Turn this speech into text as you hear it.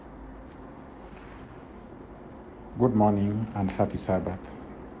Good morning and happy Sabbath.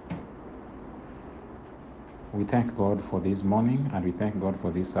 We thank God for this morning and we thank God for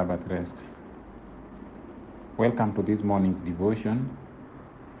this Sabbath rest. Welcome to this morning's devotion.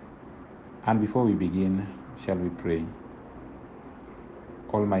 And before we begin, shall we pray?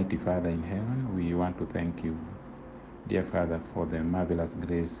 Almighty Father in heaven, we want to thank you, dear Father, for the marvelous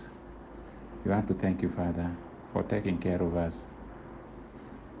grace. We want to thank you, Father, for taking care of us.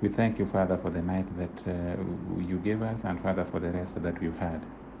 We thank you, Father, for the night that you gave us and, Father, for the rest that we've had.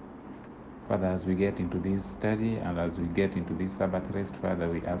 Father, as we get into this study and as we get into this Sabbath rest, Father,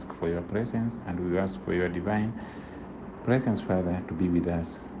 we ask for your presence and we ask for your divine presence, Father, to be with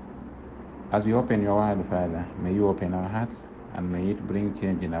us. As we open your word, Father, may you open our hearts and may it bring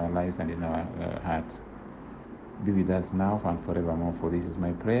change in our lives and in our hearts. Be with us now and forevermore, for this is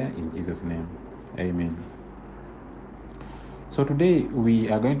my prayer in Jesus' name. Amen. So today we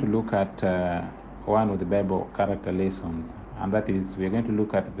are going to look at one of the Bible character lessons, and that is we are going to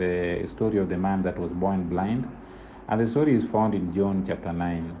look at the story of the man that was born blind, and the story is found in John chapter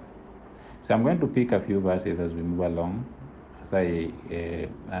 9. So I'm going to pick a few verses as we move along, as we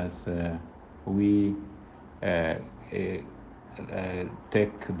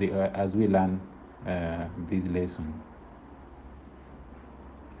learn this lesson.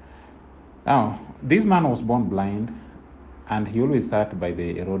 Now, this man was born blind, and he always sat by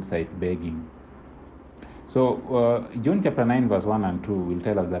the roadside begging. So John chapter 9 verse 1 and 2 will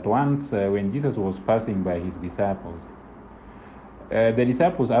tell us that once when Jesus was passing by his disciples, the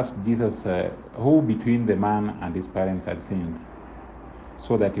disciples asked Jesus who between the man and his parents had sinned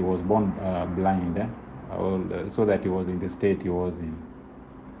so that he was born blind, or so that he was in the state he was in.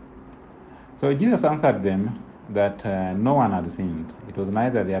 So Jesus answered them that no one had sinned. It was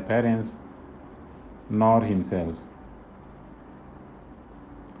neither their parents nor himself.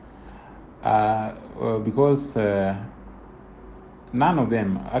 Because none of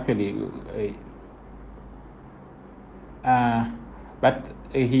them actually, but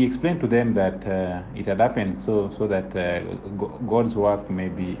he explained to them that it had happened so that God's work may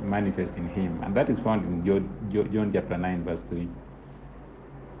be manifest in him, and that is found in John chapter 9 verse 3.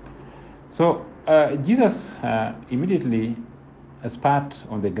 So Jesus immediately spat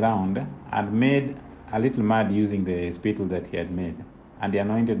on the ground and made a little mud using the spittle that he had made, and he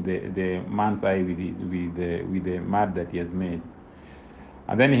anointed the man's eye with the mud that he has made.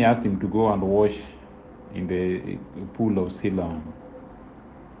 And then he asked him to go and wash in the pool of Siloam.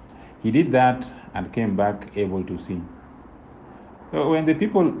 He did that and came back able to see. So when the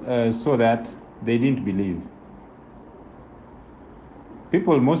people saw that, they didn't believe.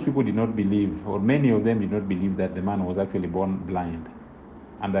 Most people did not believe, or many of them did not believe that the man was actually born blind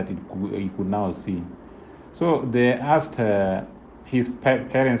and that he could now see. So they asked his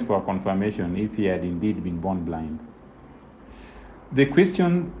parents for confirmation if he had indeed been born blind. They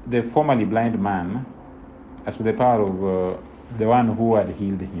questioned the formerly blind man as to the power of the one who had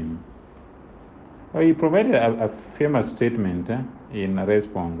healed him. He provided a famous statement in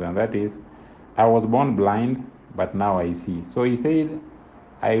response, and that is, I was born blind, but now I see. So he said,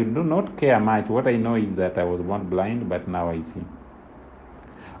 I do not care much. What I know is that I was born blind, but now I see.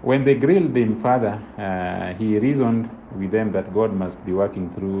 When they grilled him further, he reasoned with them that God must be working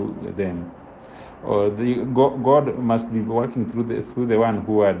through them, or God must be working through the one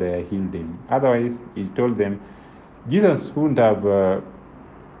who had healed him. Otherwise, he told them, Jesus wouldn't have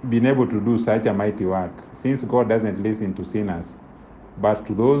been able to do such a mighty work, since God doesn't listen to sinners, but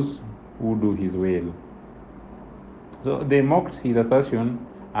to those who do his will. So they mocked his assertion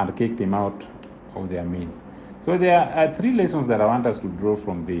and kicked him out of their midst. So there are three lessons that I want us to draw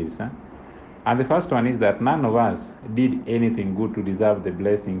from this. And the first one is that none of us did anything good to deserve the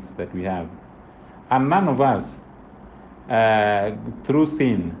blessings that we have. And none of us, through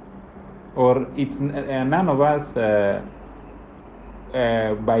sin, or it's none of us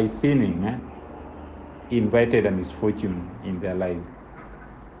by sinning, invited a misfortune in their lives.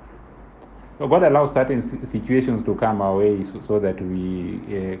 So God allows certain situations to come our way so that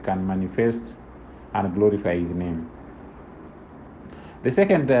we can manifest and glorify his name. The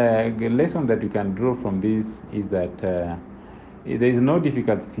second lesson that we can draw from this is that there is no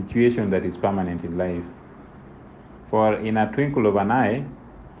difficult situation that is permanent in life. For in a twinkle of an eye,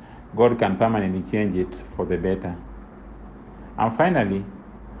 God can permanently change it for the better. And finally,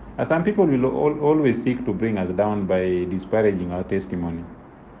 some people will always seek to bring us down by disparaging our testimony.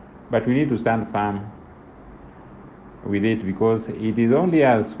 But we need to stand firm with it, because it is only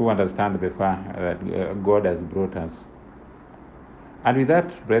us who understand the far that God has brought us. And with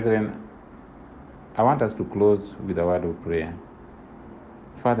that, brethren, I want us to close with a word of prayer.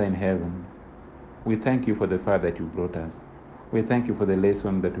 Father in heaven, We thank you for the far that you brought us. We thank you for the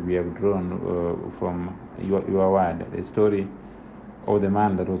lesson that we have drawn from your word, the story of the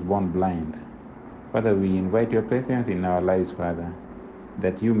man that was born blind. Father, we invite your presence in our lives, Father,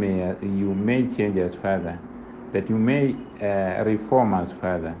 that you may change us, Father, that you may reform us,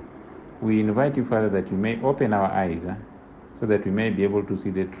 Father. We invite you, Father, that you may open our eyes so that we may be able to see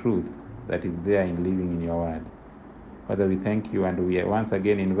the truth that is there in living in your word. Father, we thank you, and we once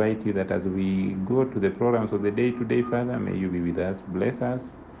again invite you that as we go to the programs of the day today, Father, may you be with us. Bless us,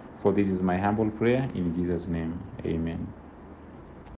 for this is my humble prayer in Jesus' name. Amen.